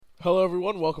Hello,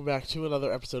 everyone. Welcome back to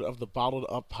another episode of the Bottled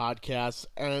Up Podcast.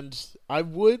 And I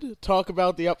would talk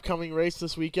about the upcoming race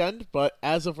this weekend, but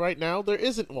as of right now, there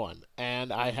isn't one.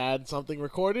 And I had something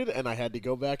recorded, and I had to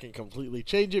go back and completely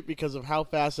change it because of how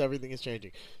fast everything is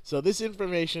changing. So this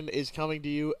information is coming to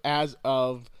you as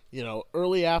of,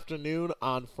 early afternoon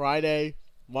on Friday,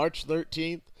 March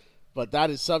 13th, but that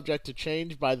is subject to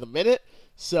change by the minute.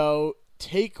 So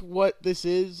take what this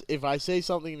is. If I say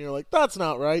something and you're like, that's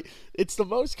not right, it's the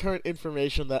most current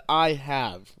information that I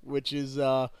have, which is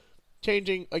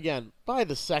changing, again, by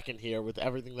the second here with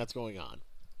everything that's going on.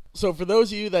 So for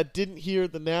those of you that didn't hear,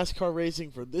 the NASCAR racing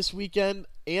for this weekend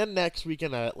and next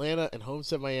weekend at Atlanta and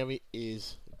Homestead Miami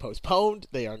is postponed.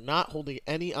 They are not holding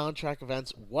any on-track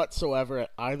events whatsoever at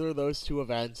either of those two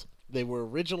events. They were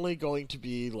originally going to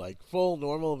be like full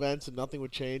normal events and nothing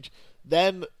would change.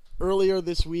 Then earlier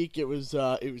this week, it was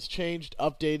changed,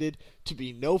 updated to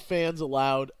be no fans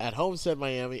allowed at Homestead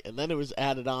Miami, and then it was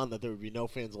added on that there would be no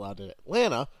fans allowed at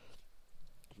Atlanta.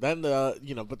 Then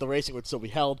but the racing would still be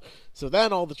held. So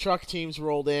then all the truck teams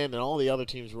rolled in, and all the other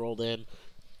teams rolled in,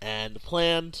 and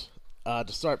planned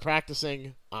to start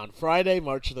practicing on Friday,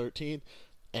 March 13th,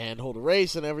 and hold a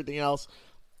race and everything else.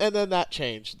 And then that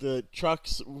changed. The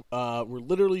trucks were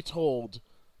literally told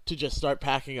to just start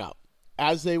packing up.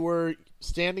 As they were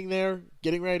standing there,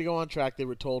 getting ready to go on track, they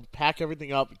were told, pack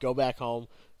everything up, go back home,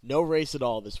 no race at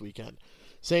all this weekend.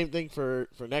 Same thing for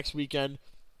next weekend.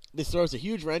 This throws a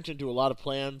huge wrench into a lot of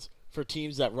plans for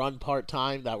teams that run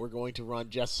part-time that were going to run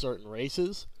just certain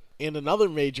races. And another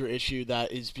major issue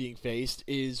that is being faced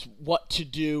is what to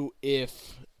do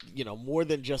if, more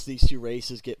than just these two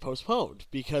races get postponed.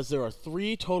 Because there are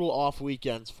 3 total off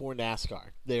weekends for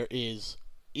NASCAR. There is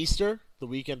Easter, the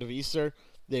weekend of Easter.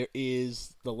 There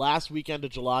is the last weekend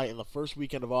of July and the first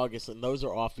weekend of August, and those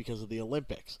are off because of the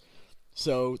Olympics.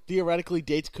 So, theoretically,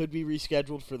 dates could be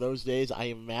rescheduled for those days. I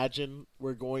imagine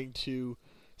we're going to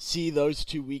see those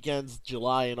 2 weekends,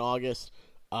 July and August.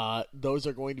 Those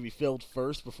are going to be filled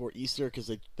first before Easter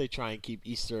because they try and keep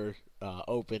Easter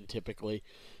open typically.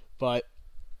 But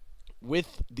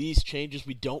with these changes,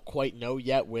 we don't quite know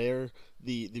yet where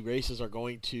the races are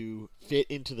going to fit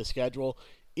into the schedule.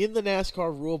 In the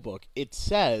NASCAR rulebook, it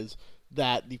says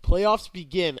that the playoffs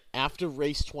begin after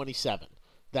race 27.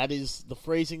 That is the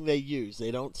phrasing they use.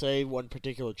 They don't say one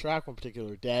particular track, one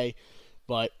particular day,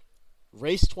 but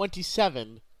race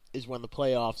 27 is when the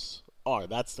playoffs are.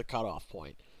 That's the cutoff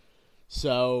point.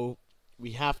 So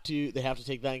they have to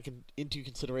take that into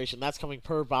consideration. That's coming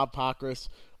per Bob Pockrass,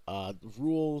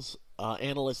 rules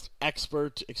analyst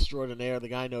expert extraordinaire. The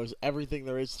guy knows everything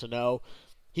there is to know.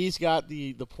 He's got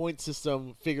the point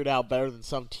system figured out better than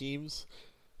some teams.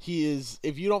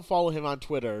 If you don't follow him on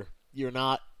Twitter, you're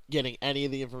not getting any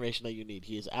of the information that you need.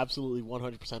 He is absolutely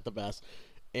 100% the best.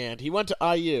 And he went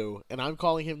to IU, and I'm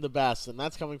calling him the best, and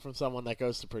that's coming from someone that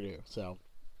goes to Purdue. So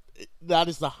that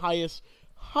is the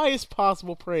highest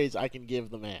possible praise I can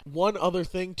give the man. One other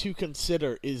thing to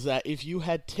consider is that if you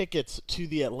had tickets to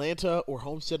the Atlanta or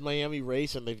Homestead Miami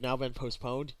race and they've now been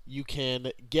postponed, you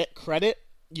can get credit.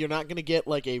 You're not going to get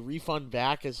like a refund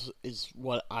back is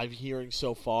what I'm hearing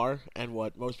so far, and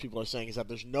what most people are saying is that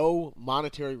there's no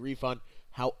monetary refund.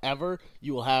 However,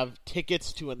 you will have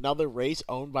tickets to another race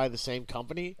owned by the same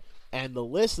company, and the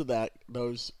list of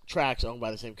those tracks owned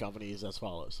by the same company is as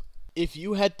follows. If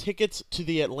you had tickets to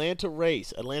the Atlanta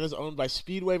race, Atlanta's owned by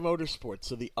Speedway Motorsports,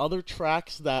 so the other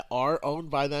tracks that are owned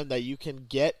by them that you can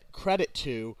get credit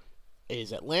to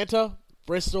is Atlanta,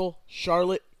 Bristol,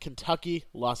 Charlotte, Kentucky,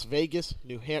 Las Vegas,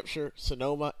 New Hampshire,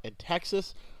 Sonoma, and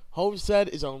Texas. Homestead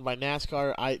is owned by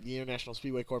NASCAR, the International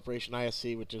Speedway Corporation,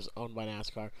 ISC, which is owned by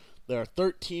NASCAR. There are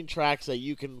 13 tracks that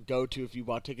you can go to if you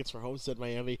bought tickets for Homestead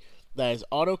Miami. That is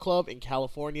Auto Club in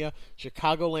California,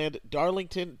 Chicagoland,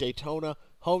 Darlington, Daytona,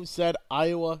 Homestead,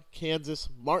 Iowa, Kansas,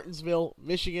 Martinsville,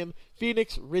 Michigan,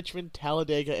 Phoenix, Richmond,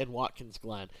 Talladega, and Watkins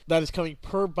Glen. That is coming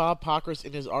per Bob Pockrass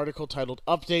in his article titled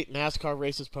Update, NASCAR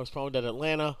Races Postponed at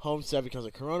Atlanta, Homestead because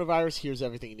of Coronavirus. Here's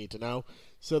everything you need to know.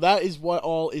 So that is what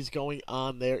all is going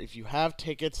on there. If you have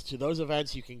tickets to those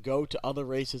events, you can go to other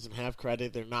races and have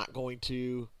credit. They're not going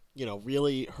to,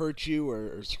 really hurt you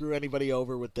or screw anybody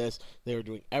over with this. They are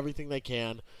doing everything they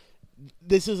can.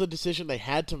 This is a decision they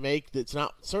had to make. It's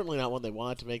certainly not one they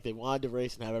wanted to make. They wanted to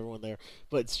race and have everyone there,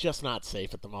 but it's just not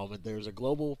safe at the moment. There's a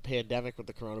global pandemic with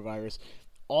the coronavirus.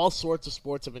 All sorts of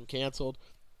sports have been canceled.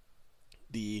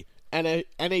 The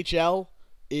NHL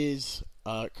is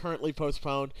currently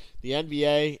postponed. The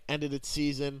NBA ended its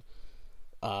season.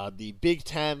 The Big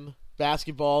Ten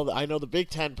basketball, I know the Big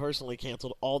Ten personally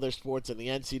canceled all their sports, and the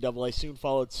NCAA soon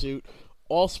followed suit.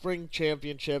 All spring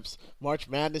championships, March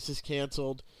Madness is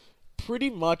canceled. pretty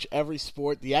much every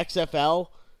sport. The XFL,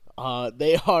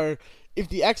 if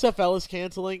the XFL is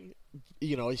canceling,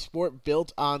 a sport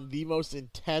built on the most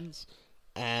intense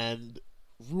and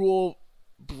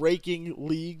rule-breaking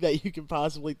league that you can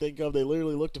possibly think of. They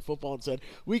literally looked at football and said,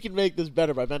 we can make this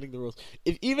better by bending the rules.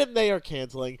 If even they are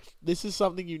canceling, this is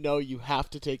something you have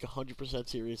to take 100%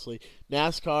 seriously.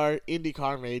 NASCAR,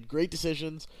 IndyCar made great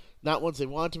decisions, not ones they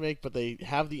want to make, but they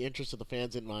have the interest of the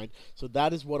fans in mind. So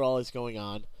that is what all is going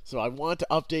on. So I want to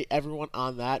update everyone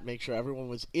on that, make sure everyone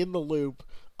was in the loop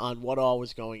on what all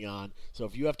was going on. So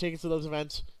if you have tickets to those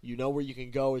events, you know where you can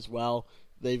go as well.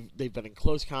 They've been in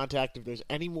close contact. If there's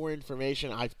any more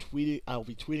information, I'll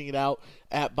be tweeting it out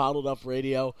at Bottled Up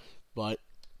Radio. But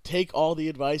take all the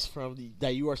advice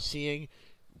that you are seeing.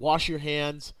 Wash your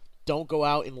hands. Don't go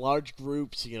out in large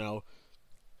groups.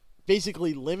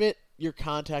 Basically limit your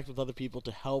contact with other people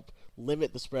to help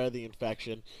limit the spread of the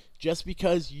infection. Just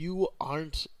because you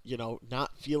aren't,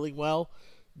 not feeling well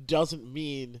doesn't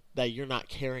mean that you're not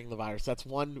carrying the virus. That's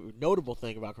one notable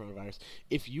thing about coronavirus.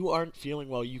 If you aren't feeling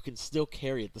well, you can still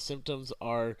carry it. The symptoms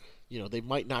are, they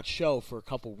might not show for a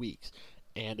couple weeks.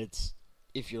 And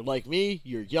if you're like me,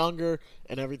 you're younger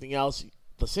and everything else,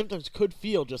 the symptoms could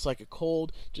feel just like a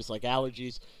cold, just like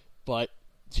allergies. But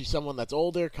to someone that's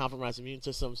older, compromised immune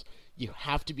systems, you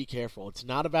have to be careful. It's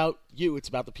not about you, it's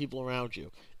about the people around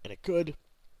you. And it could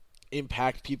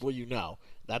impact people you know.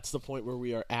 That's the point where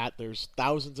we are at. There's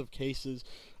thousands of cases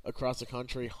across the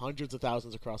country, hundreds of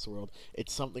thousands across the world.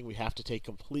 It's something we have to take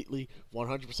completely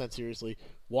 100% seriously.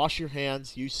 Wash your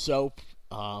hands, use soap,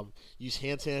 use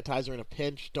hand sanitizer in a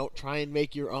pinch. Don't try and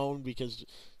make your own because,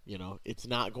 it's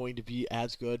not going to be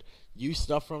as good. Use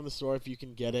stuff from the store if you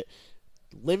can get it.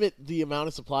 Limit the amount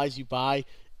of supplies you buy.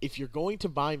 If you're going to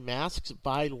buy masks,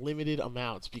 buy limited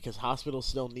amounts because hospitals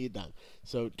still need them.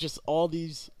 So just all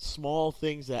these small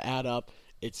things that add up.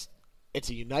 It's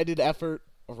a united effort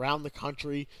around the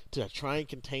country to try and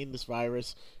contain this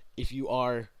virus. If you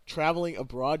are traveling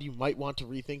abroad, you might want to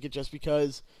rethink it. Just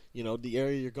because, the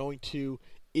area you're going to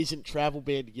isn't travel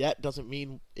banned yet doesn't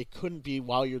mean it couldn't be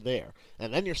while you're there.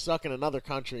 And then you're stuck in another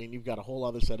country and you've got a whole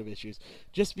other set of issues.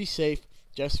 Just be safe.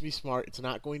 Just be smart. It's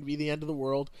not going to be the end of the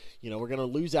world. We're going to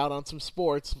lose out on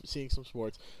seeing some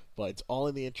sports, but it's all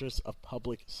in the interest of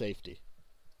public safety.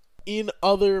 In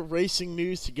other racing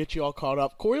news to get you all caught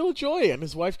up, Corey LaJoie and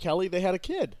his wife Kelly, they had a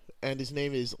kid, and his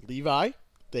name is Levi.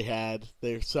 They had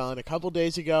their son a couple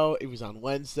days ago. It was on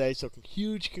Wednesday, so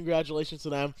huge congratulations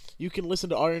to them. You can listen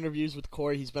to our interviews with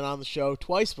Corey. He's been on the show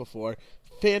twice before.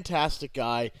 Fantastic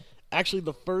guy. Actually,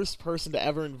 the first person to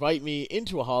ever invite me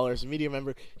into a hauler as a media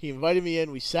member. He invited me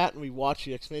in. We sat and we watched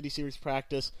the Xfinity Series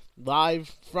practice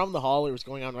live from the hauler. It was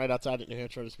going on right outside at New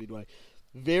Hampshire Speedway.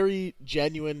 Very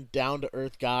genuine,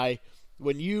 down-to-earth guy.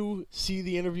 When you see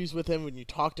the interviews with him, when you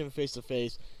talk to him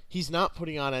face-to-face, he's not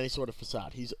putting on any sort of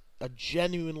facade. He's a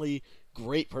genuinely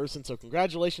great person, so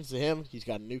congratulations to him. He's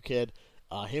got a new kid,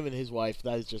 him and his wife.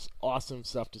 That is just awesome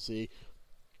stuff to see.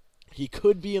 He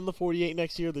could be in the 48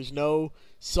 next year. There's no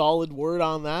solid word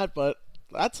on that, but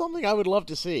that's something I would love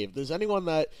to see. If there's anyone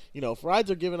that, if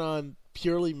rides are given on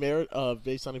purely merit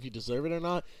based on if you deserve it or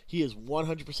not, he is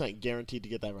 100% guaranteed to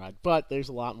get that ride. But there's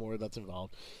a lot more that's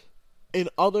involved. In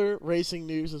other racing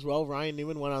news as well, Ryan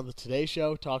Newman went on the Today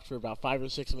Show, talked for about 5 or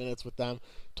 6 minutes with them,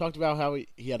 talked about how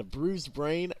he had a bruised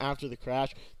brain after the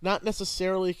crash. Not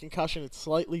necessarily a concussion, it's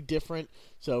slightly different.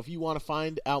 So if you want to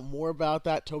find out more about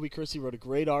that, Toby Christie wrote a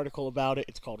great article about it.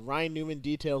 It's called Ryan Newman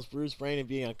Details Bruised Brain and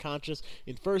Being Unconscious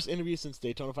in First Interview Since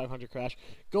Daytona 500 Crash.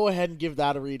 Go ahead and give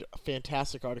that a read. A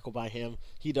fantastic article by him.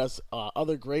 He does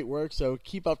other great work, so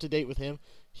keep up to date with him.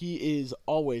 He is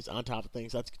always on top of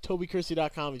things. That's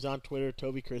TobyChristie.com. He's on Twitter,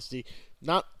 Toby Christie.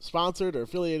 Not sponsored or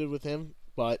affiliated with him,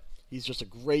 but he's just a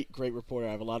great, great reporter.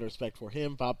 I have a lot of respect for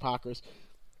him, Bob Pockers,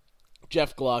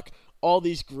 Jeff Gluck, all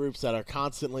these groups that are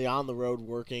constantly on the road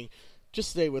working.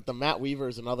 Just stay with them. Matt Weaver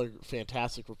is another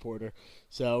fantastic reporter.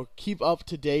 So keep up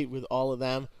to date with all of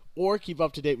them. Or keep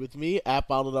up to date with me at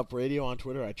Bottled Up Radio on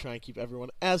Twitter. I try and keep everyone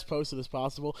as posted as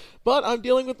possible. But I'm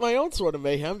dealing with my own sort of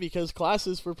mayhem because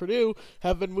classes for Purdue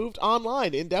have been moved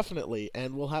online indefinitely.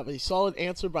 And we'll have a solid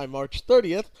answer by March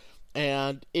 30th.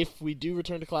 And if we do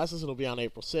return to classes, it'll be on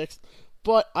April 6th.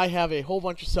 But I have a whole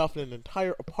bunch of stuff in an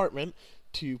entire apartment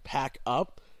to pack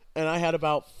up. And I had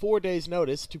about 4 days'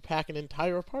 notice to pack an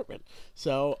entire apartment.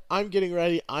 So I'm getting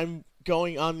ready. I'm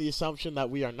going on the assumption that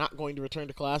we are not going to return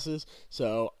to classes,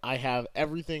 so I have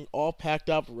everything all packed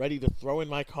up, ready to throw in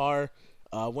my car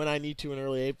when I need to in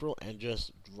early April and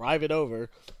just drive it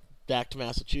over. back to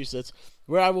Massachusetts,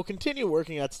 where I will continue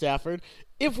working at Stafford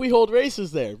if we hold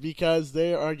races there, because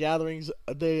they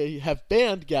have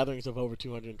banned gatherings of over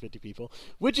 250 people,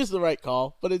 which is the right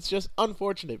call, but it's just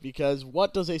unfortunate because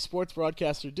what does a sports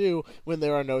broadcaster do when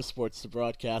there are no sports to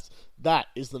broadcast? That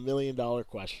is the million-dollar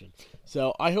question.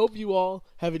 So I hope you all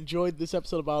have enjoyed this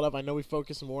episode of Bottled Up. I know we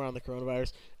focus more on the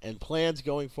coronavirus and plans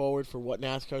going forward for what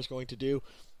NASCAR is going to do.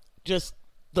 Just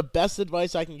the best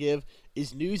advice I can give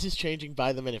is news is changing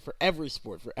by the minute for every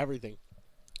sport, for everything.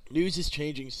 News is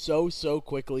changing so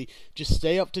quickly. Just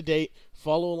stay up to date.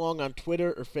 Follow along on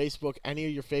Twitter or Facebook, any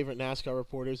of your favorite NASCAR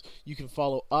reporters. You can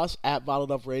follow us at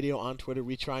Bottled Up Radio on Twitter.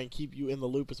 We try and keep you in the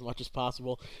loop as much as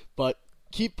possible. But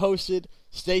keep posted,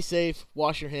 stay safe,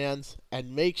 wash your hands,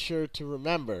 and make sure to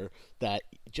remember that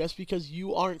just because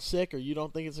you aren't sick or you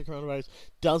don't think it's the coronavirus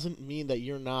doesn't mean that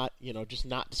you're not, just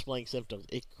not displaying symptoms.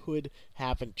 It could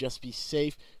happen. Just be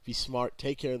safe, be smart,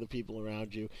 take care of the people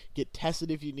around you. Get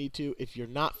tested if you need to. If you're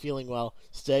not feeling well,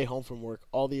 stay home from work.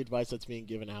 All the advice that's being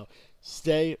given out.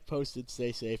 Stay posted,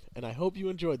 stay safe, and I hope you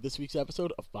enjoyed this week's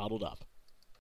episode of Bottled Up.